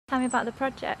Tell me about the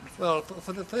project. Well,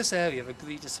 for the first area, I've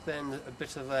agreed to spend a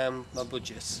bit of my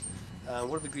budget.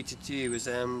 What I've agreed to do is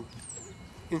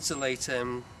insulate,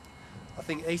 I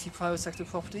think, 80 private sector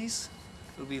properties.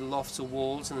 There'll be lofts or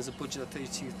walls, and there's a budget of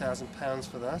 £32,000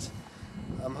 for that.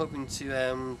 I'm hoping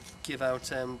to give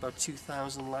out about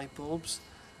 2,000 light bulbs,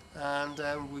 and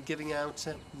we're giving out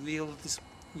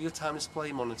real-time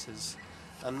display monitors,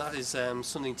 and that is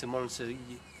something to monitor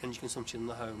energy consumption in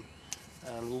the home.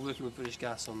 And we're working with British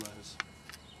Gas on those.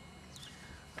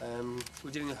 We're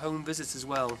doing a home visits as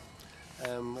well.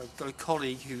 I've got a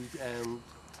colleague who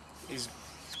is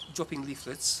dropping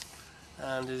leaflets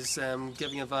and is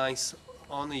giving advice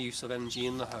on the use of energy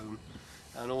in the home,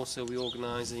 and also we're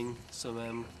organising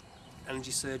some energy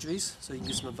surgeries so you can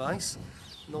give some advice,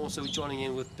 and also joining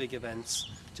in with big events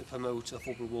to promote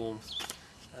affordable warmth.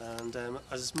 And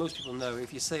as most people know,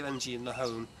 if you save energy in the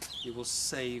home, you will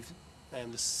save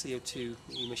the CO2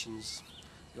 emissions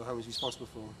your home is responsible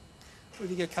for. If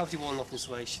you get cavity wall and loft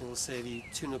insulation, it will save you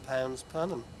 £200 per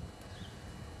annum.